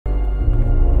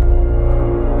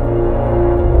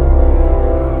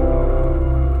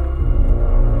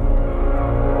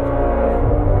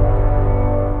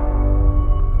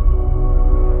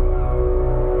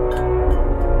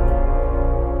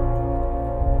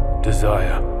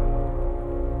Desire.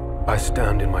 I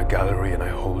stand in my gallery and I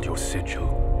hold your sigil.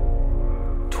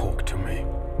 Talk to me.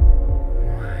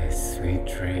 My sweet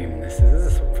dream, this is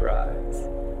a surprise.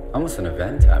 Almost an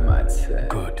event, I might say.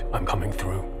 Good, I'm coming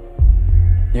through.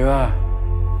 You are.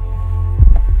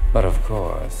 But of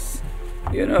course,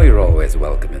 you know you're always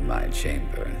welcome in my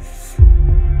chambers.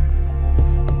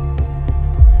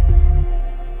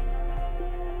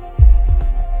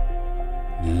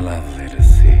 Lovely to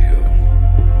see you.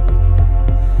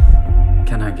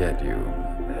 Can I get you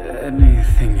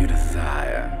anything you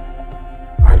desire?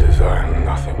 I desire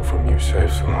nothing from you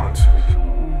save some answers.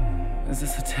 Is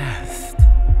this a test?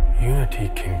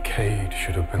 Unity Kincaid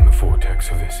should have been the vortex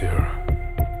of this era.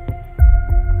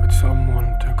 But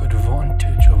someone took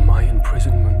advantage of my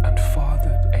imprisonment and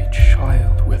fathered a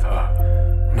child with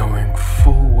her, knowing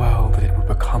full well that it would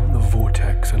become the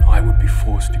vortex and I would be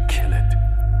forced to kill it.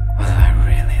 Was I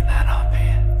really that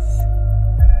obvious?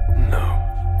 No.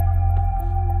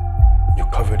 You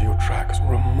covered your tracks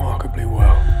remarkably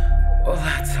well. Well,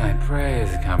 that's high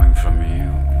praise coming from you.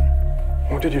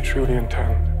 What did you truly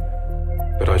intend?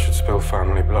 That I should spill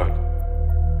family blood?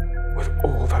 With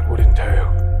all that would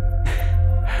entail?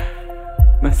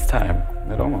 This time,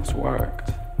 it almost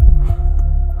worked.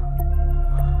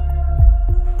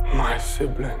 My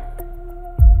sibling.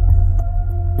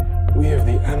 We of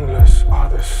the endless are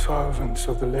the servants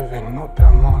of the living, not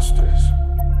their masters.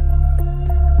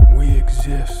 We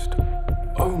exist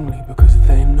only because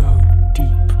they know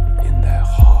deep in their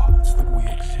hearts that we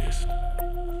exist.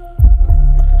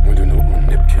 We do not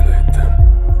manipulate them.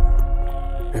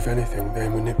 If anything, they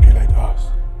manipulate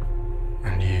us.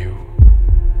 And you,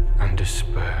 and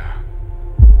despair,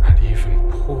 and even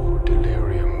poor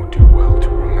delirium would do well to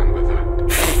remember that.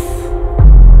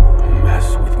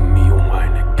 Mess with me or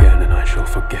mine again and I shall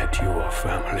forget you are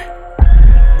family.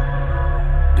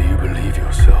 Do you believe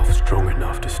yourself strong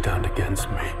enough to stand against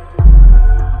me?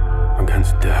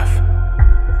 Against death?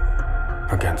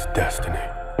 Against destiny?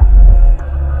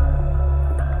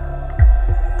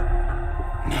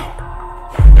 No.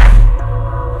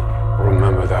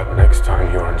 Remember that next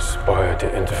time you're inspired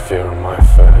to interfere in my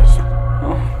affairs.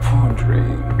 Oh, poor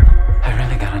dream. I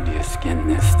really got under your skin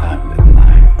this time,